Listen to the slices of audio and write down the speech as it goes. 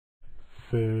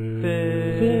Fifthslot.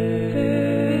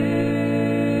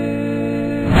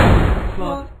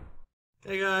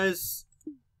 Hey guys,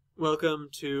 welcome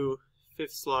to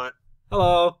Fifthslot.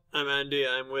 Hello. I'm Andy,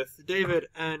 I'm with David,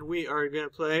 and we are gonna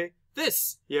play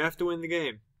this! You have to win the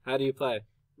game. How do you play?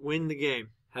 Win the game.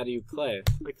 How do you play?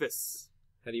 Like this.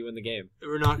 How do you win the game?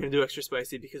 We're not gonna do extra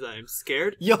spicy because I am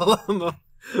scared. YOLO mode.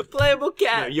 Playable No,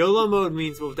 cat. YOLO mode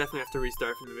means we'll definitely have to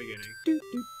restart from the beginning.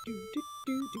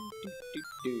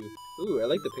 Ooh, I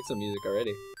like the pixel music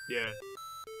already. Yeah.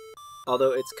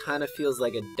 Although it kind of feels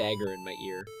like a dagger in my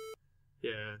ear.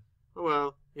 Yeah. Oh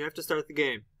well, you have to start the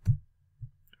game.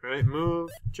 Alright, move,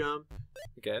 jump.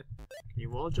 Okay. Can you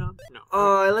wall jump? No.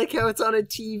 Oh, I like how it's on a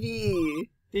TV.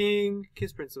 Ding!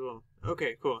 Kiss principle.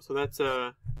 Okay, cool. So that's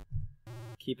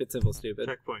Keep it simple, stupid.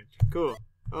 checkpoint. Cool.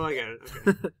 Oh, I got it.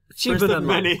 Okay. Cheap First and of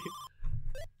unlocked. many.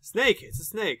 Snake! It's a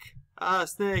snake! Ah,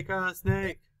 snake! Ah,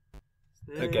 snake!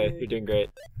 Snake. Okay, you're doing great.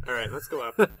 Alright, let's go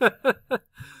up.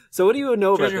 So what do you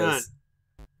know Treasure about hunt.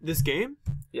 this? This game?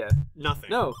 Yeah. Nothing.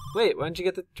 No, wait, why don't you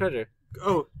get the treasure?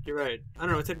 Oh, you're right. I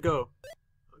don't know, it said go.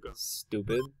 I'll go.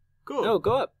 Stupid. Cool. No,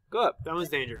 go up. Go up. That one's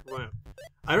danger. Wow.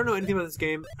 I don't know anything about this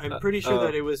game. I'm pretty sure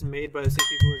that it was made by the same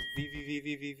people as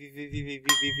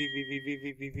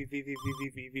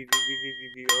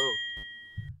Oh.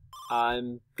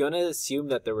 I'm gonna assume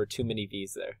that there were too many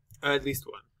V's there. At least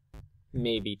one.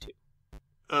 Maybe two.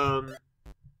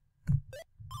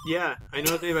 Yeah, I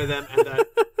know it's made by them and that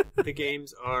the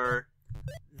games are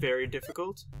very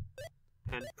difficult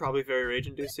and probably very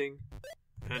rage-inducing.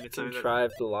 And it's something that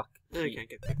Contrived lock I key. can't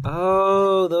get there.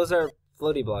 Oh, those are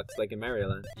floaty blocks like in Mario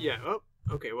Land. Yeah. Oh.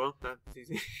 Okay. Well, that's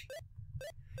easy.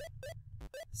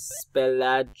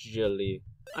 Spelagely.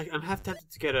 I'm half tempted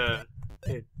to get a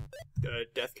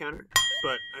death counter,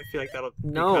 but I feel like that'll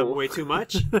No. become way too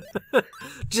much.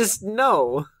 Just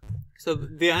no. So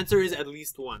the answer is at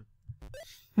least one.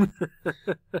 I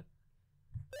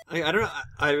don't know.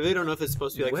 I really don't know if it's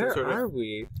supposed to be like Where some sort are of.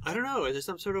 we? I don't know. Is there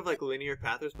some sort of like linear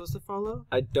path we're supposed to follow?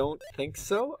 I don't think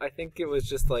so. I think it was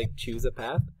just like choose a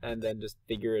path and then just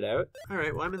figure it out. All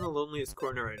right. Well, I'm in the loneliest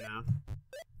corner right now.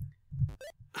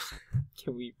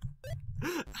 Can we?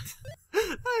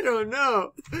 I don't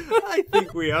know. I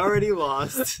think we already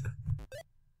lost.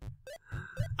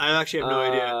 I actually have no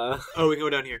idea. Oh, we can go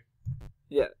down here.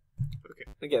 Yeah. Okay.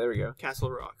 Okay, there we go. Castle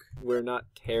Rock. We're not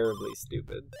terribly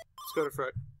stupid. Let's go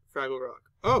to Fraggle Rock.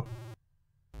 Oh!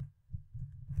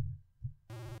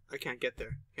 I can't get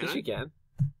there. Can Yes, I? you can.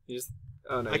 You just.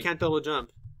 Oh no. I can't double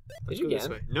jump. Let's you go this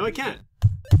can. way. No, I can't.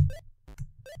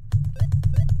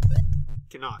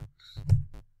 Cannot.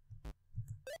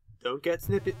 Don't get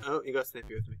snippy. Oh, you got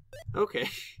snippy with me. Okay.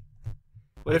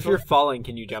 What if you're falling?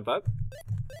 Can you jump up?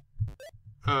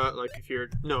 Like if you're.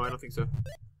 No, I don't think so.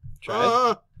 Try it.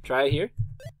 Ah! Try it here.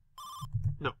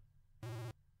 No.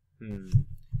 Hmm.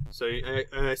 So I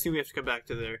assume we have to come back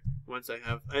to there once I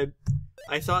have.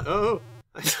 I saw. Oh!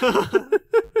 I saw.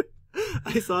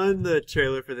 I saw in the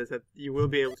trailer for this that you will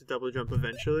be able to double jump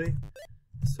eventually.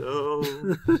 So.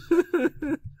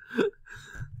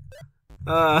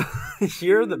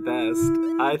 You're the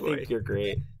best. I Boy. think you're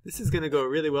great. This is gonna go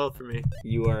really well for me.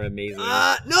 You are amazing.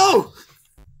 No!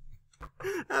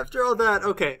 After all that,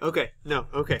 okay, no,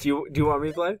 okay. Do you want me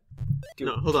to play?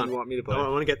 No, hold on. Do you want me to play? I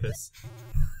want to get this.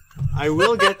 I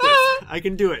will get this. I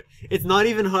can do it. It's not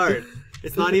even hard.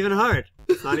 It's not even hard.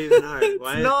 It's not even hard.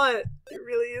 Why? It's not. It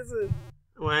really isn't.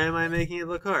 Why am I making it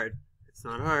look hard? It's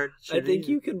not hard. I think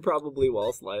you can probably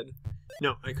wall slide.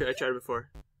 No, I tried it before.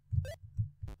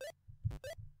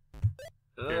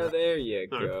 Oh, Yeah. there you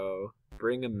No. go.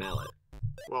 Bring a mallet.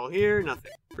 Well, here,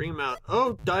 nothing. Bring him out.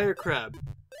 Oh, dire crab.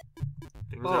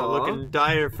 Things are Aw. looking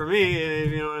dire for me,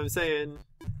 if you know what I'm saying.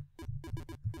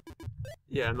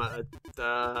 Yeah, I'm not.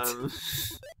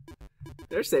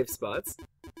 They're safe spots.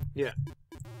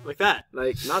 Like that.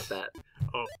 Like, not that.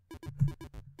 Oh.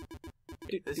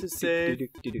 This is safe.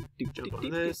 Jump on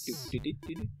this.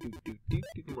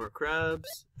 More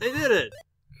crabs. I did it!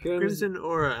 Crimson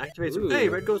Aura activates. Ooh. Hey,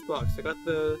 red ghost box. I got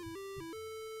the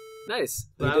Nice.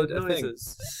 We loud did a thing.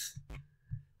 noises.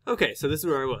 Okay, so this is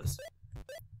where I was.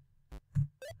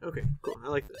 Okay, cool. I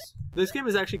like this. This game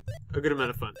is actually a good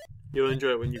amount of fun. You'll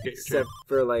enjoy it when you get your Except turn.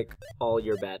 for, like, all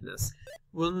your badness.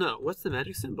 Well, no. What's the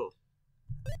magic symbol?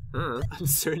 Huh.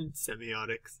 Uncertain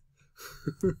semiotics.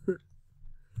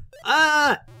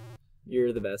 Ah!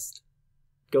 You're the best.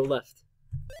 Go left.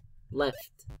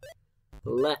 Left.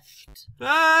 Left.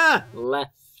 Ah!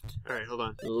 Left. All right, hold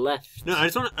on. Left. No, I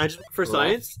just for Left.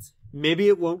 science. Maybe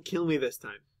it won't kill me this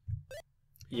time.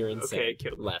 You're insane. Okay,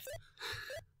 killed. Left.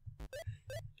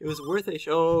 It was worth a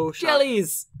shot.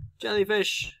 Jellies!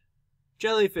 Jellyfish.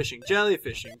 Jellyfishing,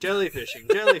 jellyfishing, jellyfishing,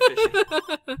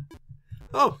 jellyfishing.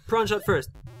 Oh, prawn shot first.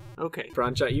 Okay.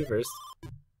 Prawn shot you first.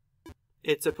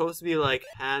 It's supposed to be like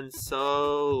Han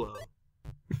Solo.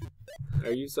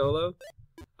 Are you solo?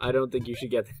 I don't think you should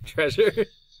get the treasure.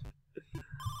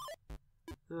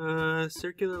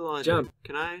 Circular logic. Jump.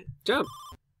 Can I? Jump.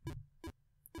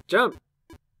 Jump.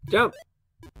 Jump.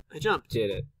 I jumped. Did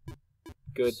it.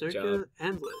 Good Circular job.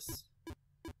 endless.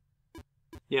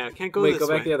 Yeah, I can't go Wait, this go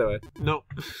way. back the other way. No.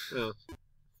 Oh.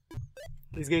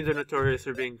 These games are notorious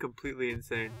for being completely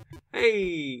insane.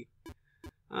 Hey!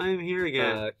 I'm here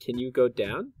again. Can you go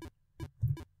down?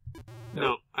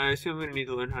 No, I assume I'm going to need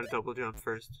to learn how to double jump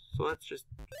first. So let's just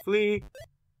flee.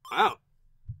 Wow.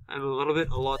 I'm a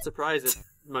lot surprised at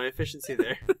my efficiency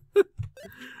there.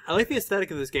 I like the aesthetic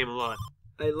of this game a lot.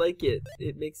 I like it.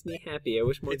 It makes me happy. I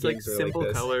wish more It's like games were simple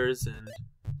like this. colors and...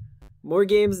 More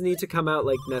games need to come out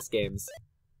like NES games.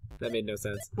 That made no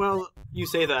sense. Well, you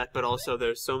say that, but also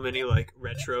there's so many like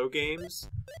retro games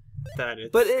that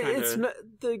it's But kinda... it's not,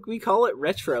 we call it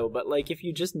retro, but like if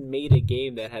you just made a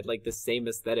game that had like the same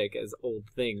aesthetic as old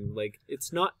thing, like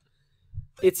it's not.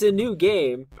 It's a new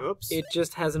game. Oops. It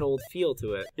just has an old feel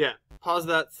to it. Yeah. Pause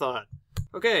that thought.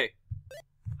 Okay.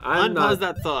 I'm Unpause not.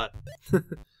 that thought.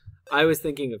 I was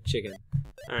thinking of chicken.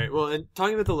 All right. Well, and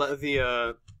talking about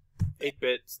the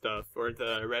 8-bit stuff or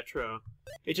the retro,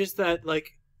 it's just that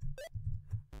like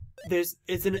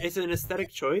it's an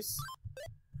aesthetic choice,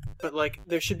 but like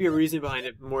there should be a reason behind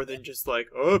it more than just like,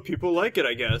 oh, people like it,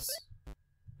 I guess.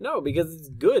 No, because it's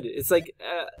good. It's like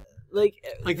this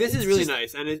is it's really just-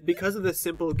 nice, and it's because of the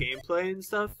simple gameplay and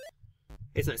stuff.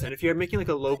 It's nice, and if you're making like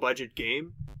a low budget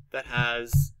game that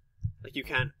has like you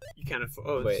can't afford.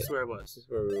 Oh, Wait. this is where I was. This is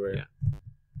where we were. Yeah.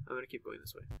 I'm gonna keep going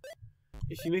this way.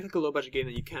 If you make like a low budget game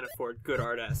that you can't afford good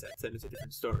art assets, then it's a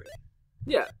different story.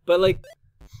 Yeah, but like,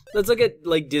 let's look at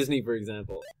like Disney for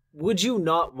example. Would you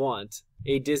not want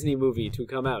a Disney movie to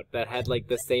come out that had like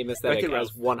the same aesthetic Wreck-It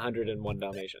as 101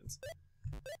 Dalmatians?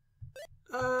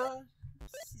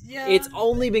 Yeah. It's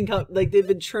only been like they've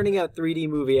been churning out 3D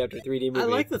movie after 3D movie. I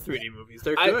like the 3D movies.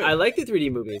 They're good. I like the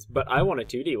 3D movies, but I want a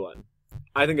 2D one.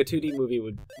 I think a 2D movie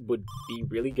would be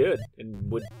really good and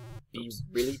would be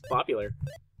really popular.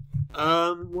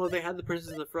 Well, they had the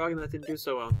Princess and the Frog, and that didn't do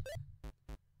so well.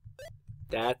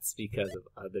 That's because of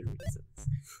other reasons.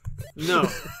 No,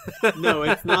 no,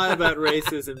 it's not about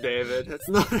racism, David. That's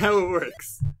not how it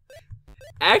works.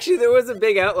 Actually, there was a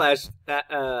big outcry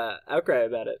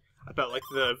about it. About like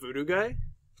the voodoo guy.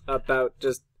 About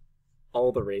just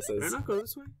all the Did I races. not go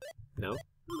this way? No. I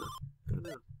don't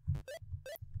know.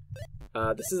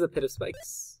 This is a pit of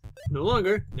spikes. No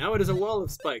longer. Now it is a wall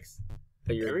of spikes.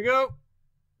 Here we go.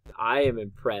 I am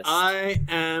impressed. I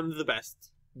am the best.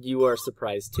 You are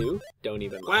surprised too. Don't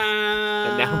even lie.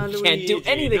 And now we can't do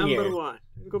anything here. Number one.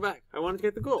 Go back. I wanted to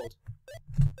get the gold.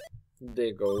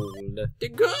 The gold. The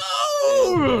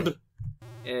gold!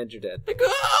 And you're dead. The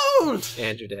gold!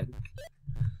 And you're dead.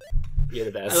 You're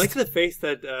the best. I like the face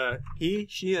that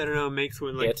she, I don't know, makes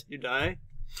when like It. you die.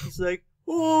 It's like,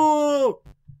 oh,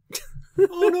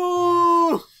 oh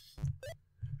no!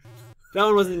 That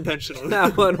one wasn't intentional.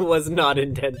 That one was not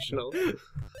intentional.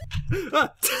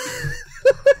 Ah.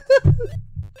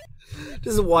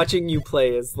 Just watching you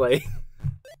play is like,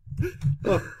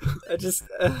 Oh. I just.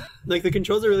 Like the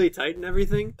controls are really tight and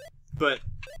everything, but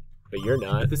But you're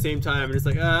not. at the same time, it's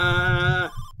like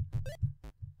ah.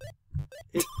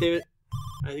 David,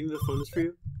 I think the phone is for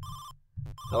you.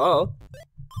 Hello.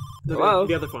 No, Hello?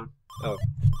 the other phone. Hello.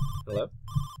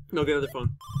 No, the other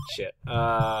phone. Shit.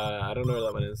 I don't know where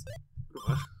that one is.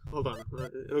 Hold on.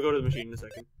 It'll go to the machine in a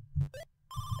second.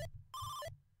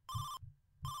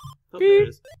 Oh, there it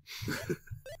is.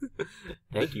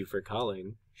 Thank you for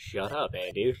calling. Shut up,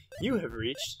 Andy. You have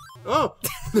reached. Oh!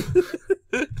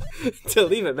 To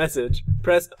leave a message,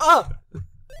 press up.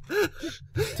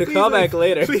 To call back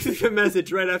later. Please leave a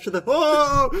message right after the.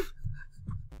 Oh!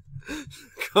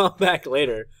 Call back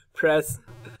later. Press.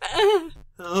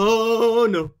 Oh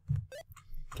no.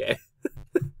 Okay.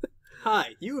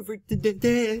 Hi, you have reached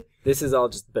the. This is all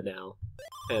just banal.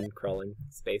 And crawling.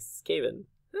 Space cave-in.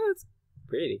 That's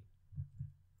pretty.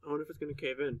 I wonder if it's gonna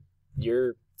cave in.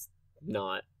 You're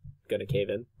not gonna cave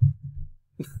in.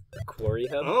 The quarry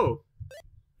hub? Oh!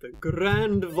 The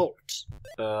Grand Vault.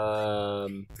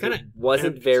 It's kinda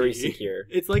wasn't very empty. secure.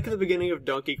 It's like the beginning of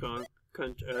Donkey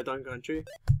Country.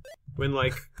 When,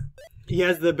 like, he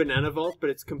has the banana vault, but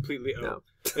it's completely. Oh. No.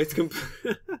 It's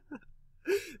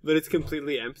but it's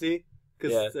completely empty.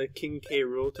 Because King K.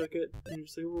 Rool took it. And you're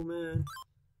just like, oh man.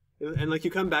 And like you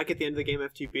come back at the end of the game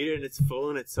after you beat it and it's full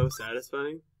and it's so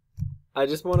satisfying. I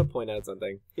just want to point out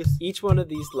something. Yes. Each one of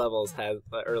these levels has,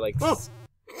 or like, Oh!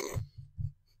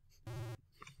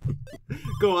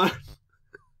 Go on.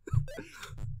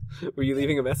 were you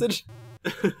leaving a message?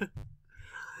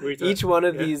 Each one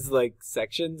of these like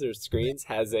sections or screens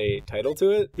has a title to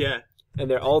it, Yeah. and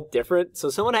they're all different. So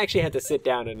someone actually had to sit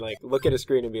down and like look at a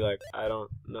screen and be like, I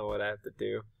don't know what I have to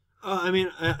do. I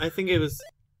mean, I think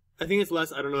it's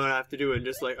less. I don't know what I have to do, and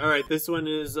just like, all right, this one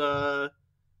is a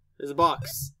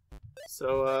box.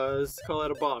 So let's call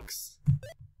it a box.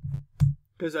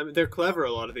 Because I mean, they're clever,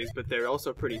 a lot of these, but they're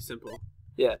also pretty simple.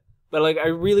 Yeah, but like I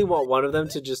really want one of them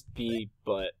to just be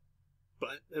butt.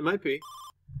 But it might be.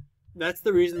 That's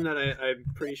the reason that I'm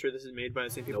pretty sure this is made by the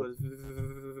same people. Nope.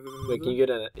 As... Wait, can you get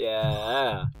in it?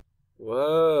 Yeah.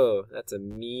 Whoa, that's a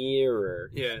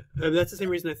mirror. Yeah, that's the same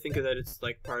reason I think that it's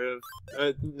like part of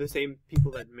the same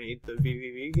people that made the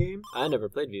VVV game. I never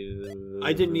played VVV.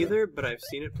 I didn't either, but I've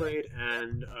seen it played,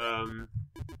 and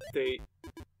they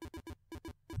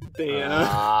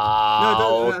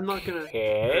no, I'm not gonna.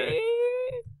 Okay.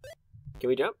 Can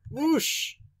we jump?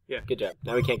 Whoosh! Yeah, Good job.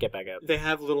 Now we can't get back up. they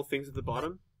have little things at the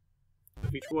bottom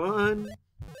of each one.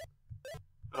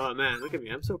 Oh man, look at me!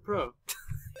 I'm so pro.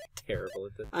 Terrible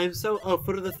at this. I'm so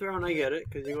foot of the throne. I get it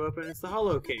because you go up and it's the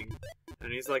Hollow King,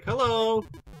 and he's like, "Hello."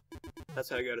 That's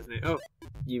how I got his name. Oh,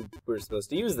 You were supposed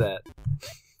to use that.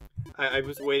 I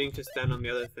was waiting to stand on the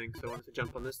other thing, so I wanted to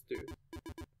jump on this dude.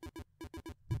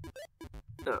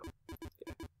 Oh.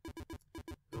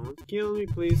 Don't kill me,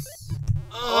 please.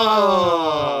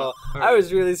 Oh! All I right.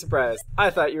 was really surprised. I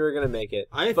thought you were gonna make it.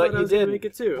 I but thought I you was gonna didn't. make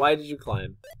it too. Why did you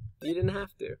climb? You didn't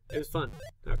have to. It was fun.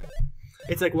 Okay.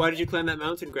 It's like, why did you climb that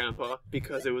mountain, Grandpa?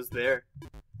 Because it was there.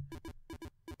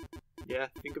 Yeah,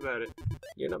 think about it.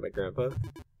 You're not my grandpa.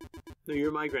 No,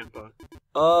 you're my grandpa.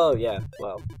 Oh, yeah.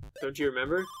 Well, Don't you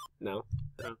remember? no.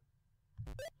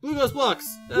 Blue Ghost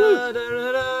Blocks! Woo!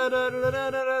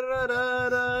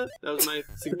 That was my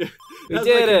We my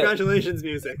did it! congratulations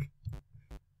music.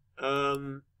 Uh,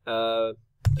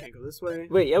 Can't go this way.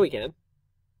 wait, yeah, we can.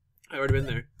 I already been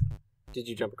there. Did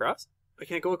you jump across? I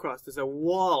can't go across. There's a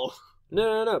wall.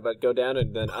 No, but go down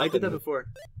and then up. I did that and- before.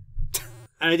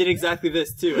 And I did exactly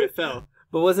this too. I fell.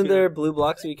 But wasn't Yeah. there blue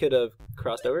blocks we could have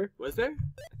crossed over? Was there?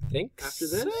 I think After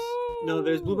this? so. No,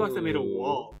 there's blue blocks that made a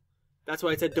wall. That's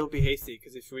why I said don't be hasty,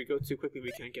 because if we go too quickly,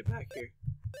 we can't get back here.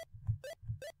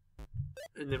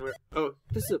 And then we're... Oh,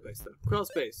 this is a place, though. Crawl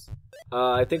space.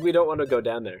 I think we don't want to go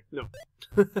down there.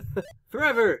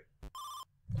 Forever!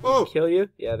 Oh! Kill you?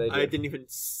 Yeah, they do. I didn't even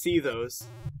see those.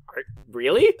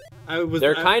 Really?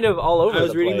 They're I, kind of all over I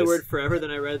was the reading the place. word forever,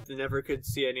 then I read the never could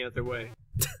see any other way.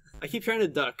 I keep trying to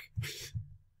duck.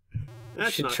 You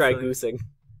That's should not try silly. goosing.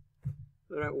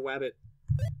 Alright, wabbit.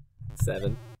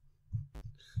 7.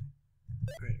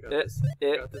 Alright, I got It, this.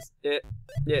 it, Got this.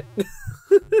 it.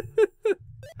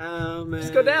 Oh, man.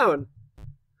 Just go down.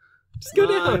 Just go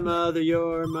My down. mother,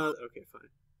 your mother. Okay, fine.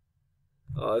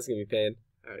 Oh, that's gonna be pain.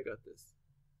 Alright, I got this.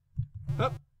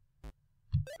 Up.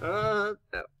 Up.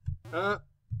 Up. Up.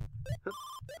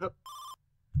 Up.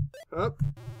 Up.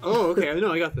 Oh, okay.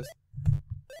 No, I got this.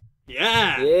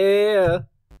 Yeah. Yeah.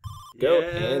 Go, yeah,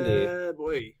 Andy.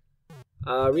 boy.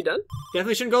 Are we done?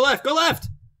 Definitely shouldn't go left. Go left.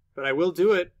 But I will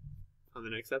do it on the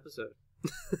next episode.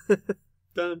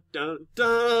 Dun dun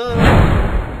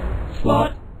dun.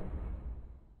 Slot